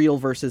 the real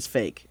versus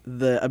fake,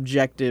 the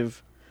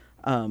objective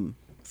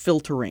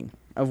filtering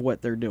of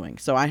what they're doing.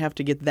 So I have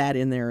to get that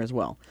in there as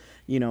well.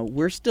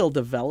 We're still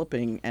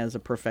developing as a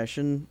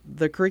profession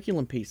the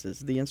curriculum pieces,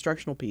 the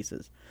instructional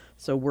pieces.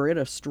 So we're at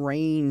a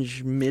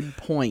strange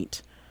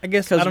midpoint. I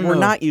guess because we're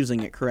not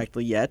using it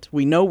correctly yet.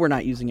 We know we're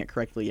not using it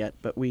correctly yet,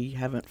 but we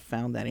haven't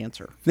found that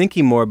answer.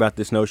 Thinking more about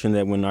this notion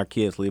that when our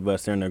kids leave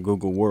us, they're in their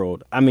Google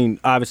world. I mean,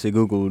 obviously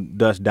Google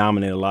does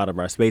dominate a lot of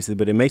our spaces,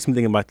 but it makes me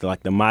think about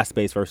the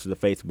MySpace versus the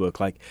Facebook.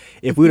 Like,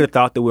 if we would have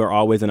thought that we were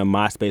always in a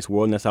MySpace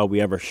world and that's all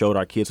we ever showed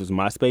our kids was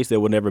MySpace,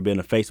 there would never have been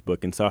a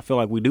Facebook. And so I feel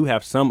like we do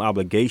have some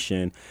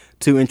obligation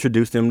to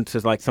introduce them to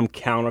like some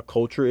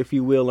counterculture, if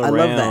you will,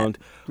 around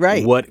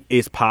Right. what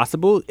is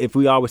possible. If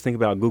we always think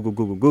about Google,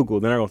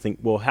 then they're going to think,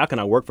 well, how can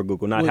I work for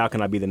Google, not how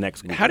can I be the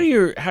next Google. How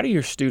do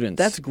your students?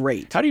 That's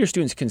great. How do your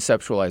students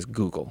conceptualize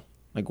Google?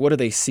 Like, what do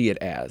they see it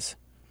as?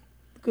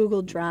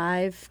 Google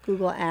Drive,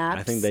 Google Apps.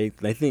 I think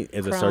they think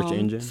it's a search Chrome.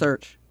 engine.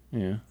 Search.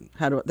 Yeah.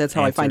 That's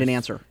how I find an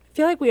Answers. answer. I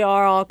feel like we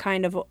are all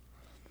kind of.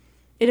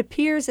 It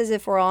appears as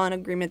if we're all in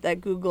agreement that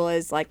Google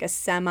is like a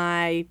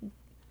semi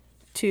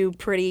to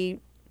pretty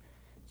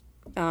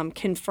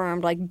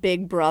confirmed like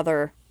big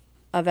brother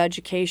of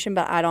education,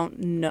 but I don't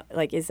know.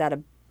 Like,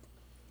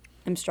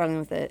 I'm struggling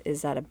with it.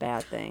 Is that a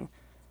bad thing?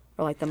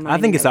 Or like the money I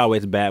think it's of-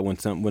 always bad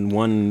when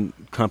one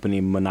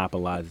company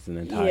monopolizes an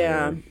entire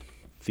Yeah.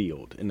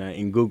 field,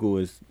 and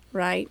Google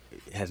right.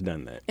 has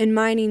done that. And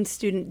mining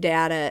student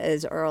data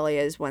as early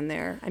as when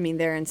they're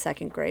in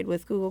second grade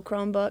with Google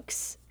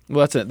Chromebooks.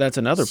 Well, that's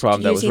another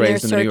problem that was Using their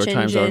raised in the New York search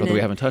Times article that we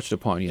engine haven't touched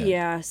upon yet.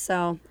 Yeah,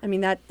 so I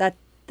mean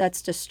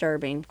that's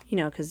disturbing,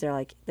 because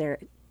they're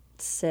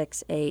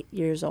 6, 8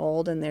 years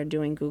old and they're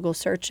doing Google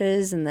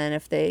searches, and then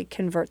if they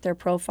convert their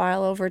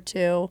profile over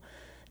to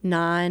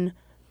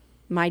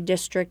my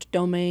district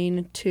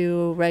domain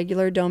to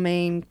regular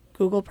domain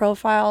Google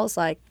profiles,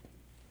 like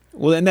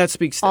Well, and that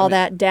speaks all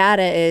that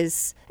data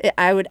is,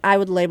 I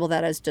would label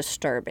that as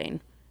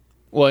disturbing.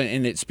 Well,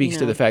 and it speaks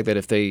to the fact that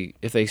if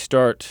they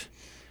start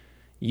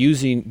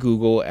using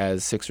Google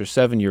as 6 or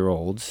 7 year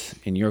olds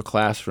in your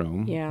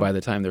classroom, Yeah. by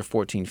the time they're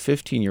 14,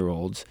 15 year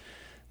olds,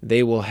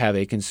 they will have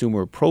a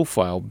consumer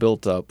profile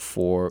built up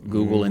for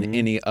Google and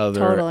any other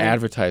Totally.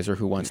 advertiser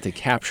who wants to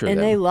capture And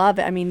them. they love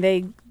it. I mean,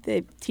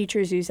 the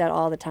teachers use that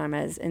all the time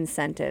as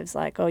incentives.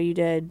 Like, oh, you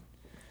did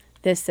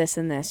this, this,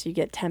 and this. You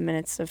get 10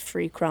 minutes of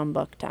free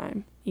Chromebook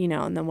time.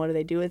 And then what do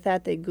they do with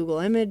that? They Google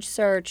image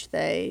search.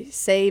 They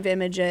save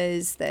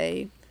images.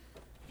 They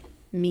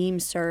meme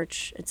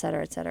search, et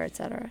cetera, et cetera, et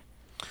cetera.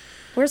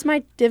 Where's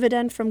my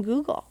dividend from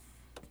Google?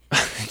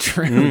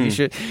 True.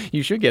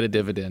 You should get a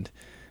dividend.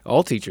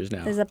 All teachers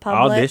now. Is a All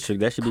public district,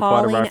 that should be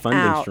part of our calling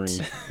out.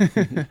 funding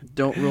stream.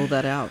 Don't rule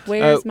that out.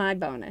 Where's my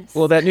bonus?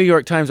 Well, that New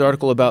York Times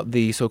article about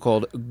the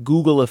so-called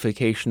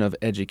Googleification of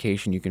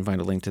education, you can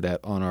find a link to that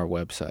on our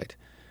website.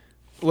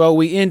 Well,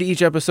 we end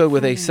each episode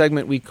with a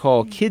segment we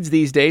call Kids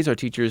These Days. Our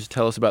teachers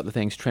tell us about the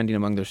things trending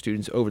among their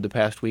students over the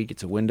past week.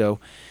 It's a window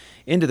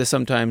into the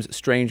sometimes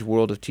strange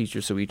world of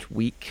teachers. So each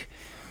week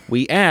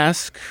we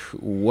ask,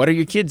 what are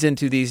your kids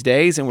into these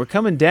days? And we're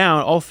coming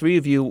down. All three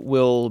of you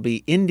will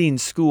be ending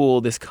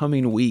school this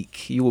coming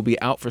week. You will be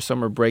out for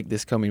summer break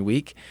this coming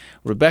week.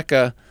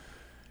 Rebecca,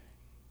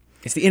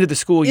 it's the end of the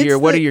school year.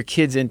 What are your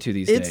kids into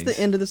these days? It's the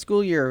end of the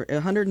school year.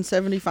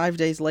 175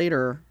 days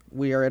later,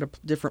 we are at a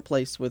different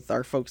place with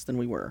our folks than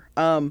we were.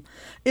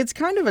 It's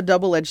kind of a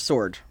double-edged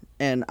sword,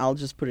 and I'll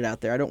just put it out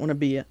there. I don't want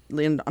to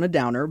land on a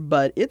downer,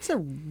 but it's a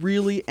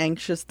really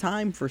anxious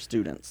time for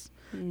students.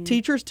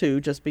 Teachers, too,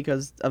 just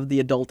because of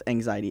the adult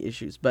anxiety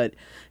issues. But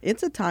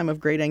it's a time of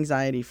great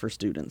anxiety for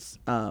students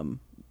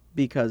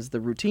because the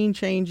routine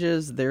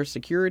changes, their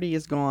security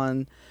is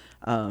gone,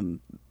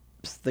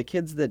 the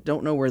kids that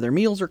don't know where their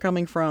meals are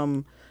coming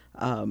from,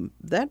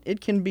 that it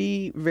can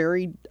be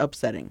very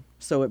upsetting.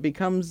 So it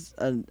becomes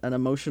an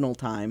emotional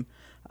time.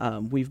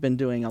 We've been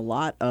doing a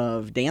lot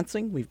of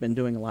dancing. We've been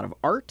doing a lot of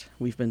art.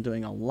 We've been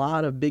doing a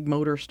lot of big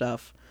motor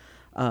stuff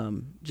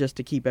just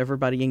to keep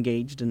everybody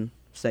engaged and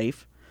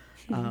safe.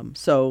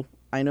 So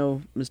I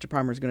know Mr.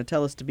 Palmer is going to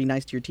tell us to be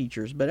nice to your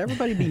teachers, but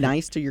everybody be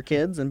nice to your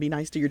kids and be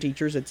nice to your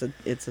teachers.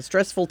 It's a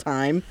stressful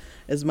time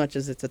as much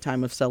as it's a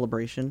time of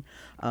celebration.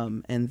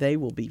 And they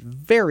will be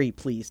very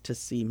pleased to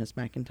see Miss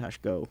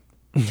McIntosh go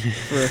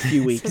for a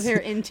few weeks. So they're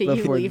into you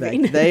before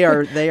leaving. They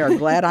are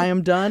glad I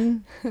am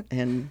done,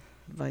 and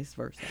vice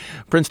versa.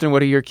 Princeton,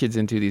 what are your kids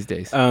into these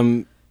days?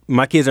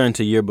 My kids are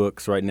into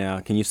yearbooks right now.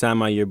 Can you sign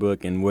my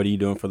yearbook? And what are you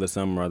doing for the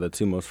summer are the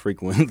two most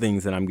frequent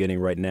things that I'm getting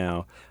right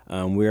now.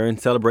 We're in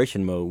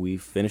celebration mode. We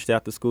finished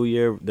out the school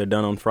year. They're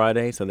done on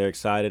Friday, so they're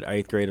excited. Our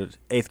eighth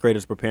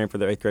graders preparing for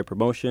their eighth grade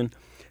promotion.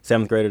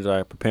 Seventh graders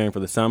are preparing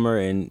for the summer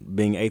and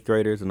being eighth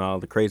graders and all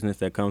the craziness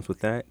that comes with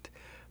that.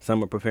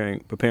 Some are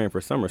preparing for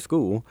summer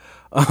school,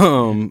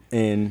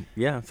 and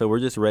yeah, so we're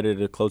just ready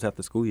to close out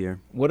the school year.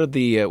 What are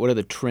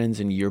the trends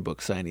in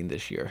yearbook signing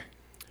this year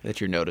that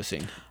you're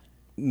noticing?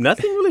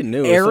 Nothing really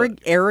new.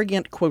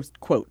 Arrogant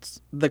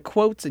quotes. The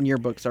quotes in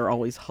yearbooks are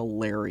always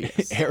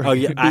hilarious. Oh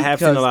yeah, I have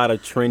seen a Because- lot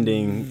of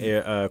trending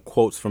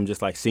quotes from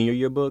just like senior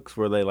yearbooks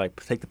where they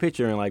like take the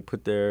picture and like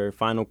put their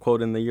final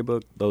quote in the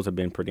yearbook. Those have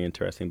been pretty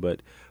interesting.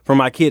 But for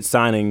my kids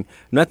signing,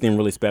 nothing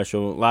really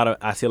special.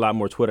 I see a lot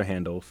more Twitter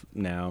handles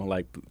now.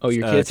 Like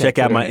your kids check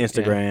have out my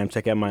Twitter, Instagram.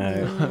 Check out my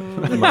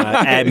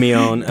add me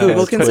on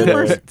Google Twitter.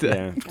 consumers.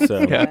 Yeah. So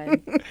Yeah.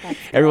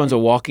 Everyone's a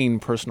walking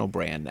personal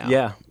brand now.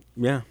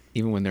 yeah.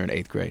 Even when they're in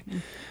eighth grade.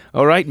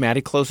 All right, Maddie,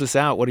 close us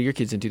out. What are your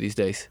kids into these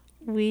days?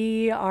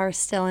 We are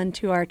still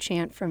into our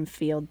chant from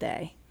Field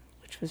Day,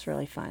 which was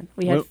really fun.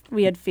 Well-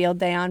 We had Field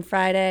Day on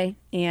Friday,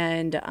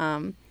 and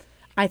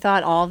I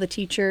thought all the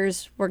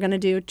teachers were going to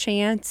do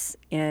chants,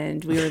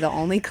 and we were the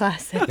only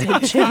class that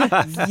did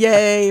chants.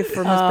 Yay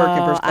for Miss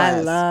Birkenberg's class. I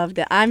loved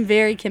it. I'm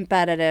very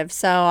competitive,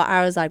 so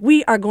I was like,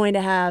 we are going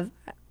to have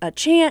a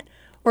chant.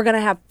 We're going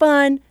to have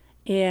fun,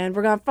 and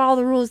we're going to follow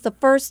the rules the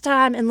first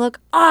time and look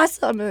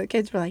awesome. And the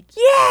kids were like,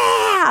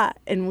 yeah!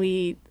 And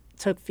we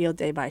took field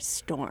day by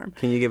storm.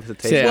 Can you give us a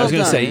taste? See, I was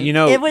going to say,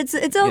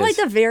 It's like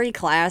a very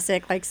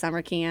classic, like,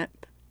 summer camp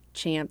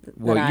chant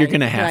Well, you're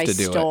going to have to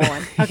do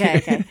it.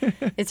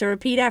 Okay. It's a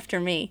repeat after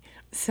me.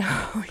 So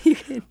you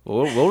can.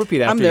 We'll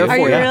repeat after I'm there you.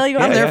 for you. you. really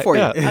going I'm there for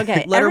you.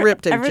 Okay. Let her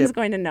rip, Tim Everyone's Chip.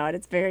 going to know it.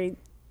 It's very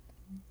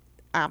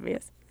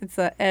obvious. It's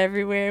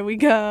everywhere we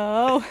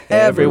go.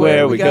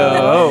 Everywhere we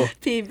go.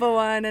 People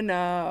want to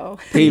know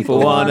People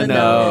want to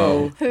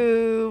know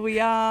who we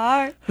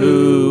are.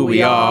 who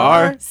we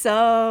are.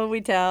 So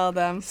we tell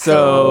them.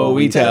 So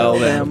we tell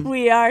them.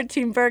 We are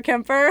Team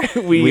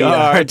Burkemper. We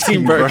are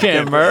Team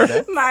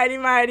Burkemper. Mighty,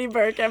 mighty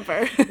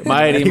Burkemper.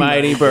 Mighty,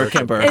 mighty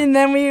Burkemper. And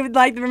then we would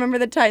like to remember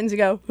the Titans and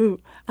go, ooh,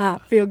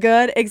 feel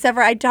good. Except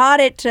for I taught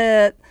it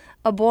to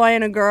a boy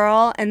and a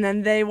girl, and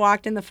then they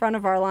walked in the front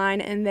of our line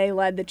and they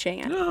led the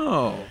chant.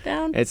 Oh,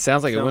 Down. it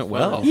sounds like it went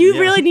well. You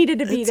really needed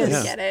to be there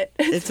to get it.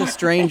 It's a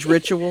strange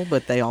ritual,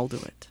 but they all do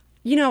it.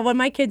 You know, what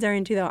my kids are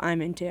into, though,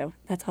 I'm into.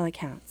 That's all that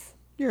counts.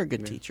 You're a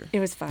good teacher. It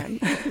was fun.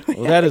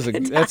 Well,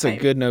 that's a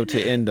good note to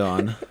end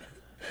on.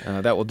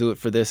 That will do it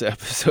for this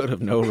episode of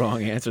No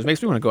Wrong Answers.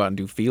 Makes me want to go out and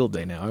do field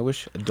day now. I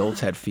wish adults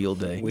had field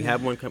day. We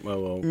have one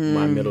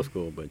my middle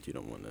school, but you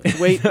don't want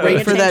to. Wait for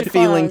change that your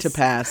feeling to clothes.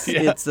 pass.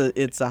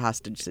 It's a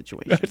hostage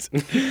situation.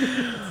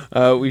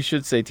 We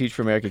should say Teach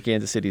for America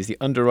Kansas City is the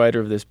underwriter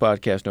of this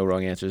podcast. No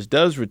Wrong Answers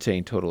does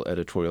retain total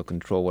editorial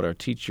control. What our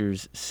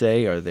teachers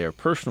say are their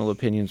personal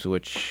opinions,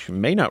 which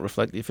may not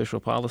reflect the official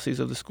policies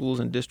of the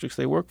schools and districts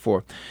they work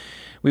for.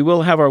 We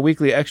will have our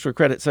weekly extra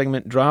credit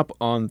segment drop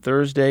on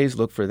Thursdays.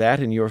 Look for that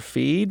in your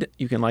feed.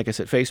 You can like us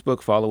at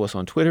Facebook, follow us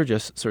on Twitter.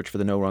 Just search for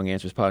the No Wrong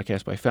Answers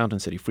podcast by Fountain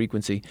City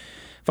Frequency.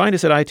 Find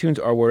us at iTunes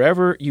or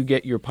wherever you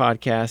get your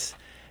podcasts.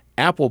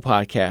 Apple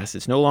Podcasts.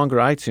 It's no longer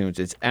iTunes.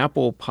 It's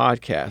Apple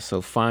Podcasts.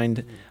 So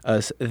find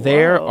us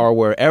there or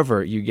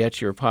wherever you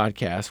get your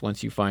podcasts.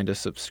 Once you find us,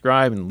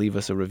 subscribe and leave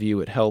us a review.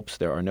 It helps.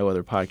 There are no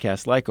other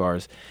podcasts like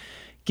ours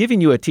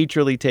giving you a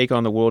teacherly take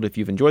on the world. If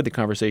you've enjoyed the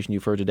conversation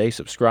you've heard today,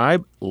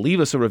 subscribe,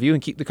 leave us a review,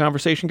 and keep the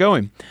conversation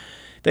going.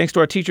 Thanks to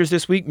our teachers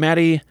this week,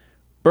 Maddie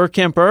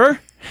Burkemper.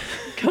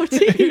 Go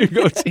team.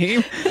 Go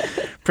team.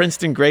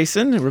 Princeton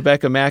Grayson,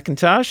 Rebecca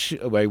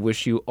McIntosh. I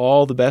wish you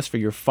all the best for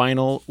your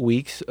final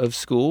weeks of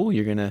school.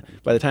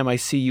 By the time I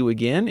see you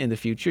again in the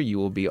future, you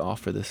will be off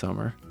for the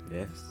summer.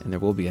 Yes. And there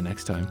will be a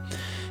next time.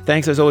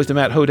 Thanks, as always, to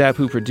Matt Hodap,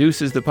 who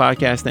produces the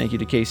podcast. Thank you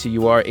to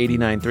KCUR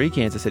 89.3,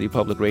 Kansas City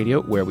Public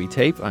Radio, where we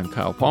tape. I'm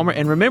Kyle Palmer.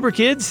 And remember,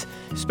 kids,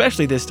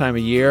 especially this time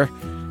of year,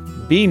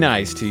 be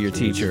nice to your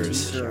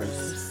teachers.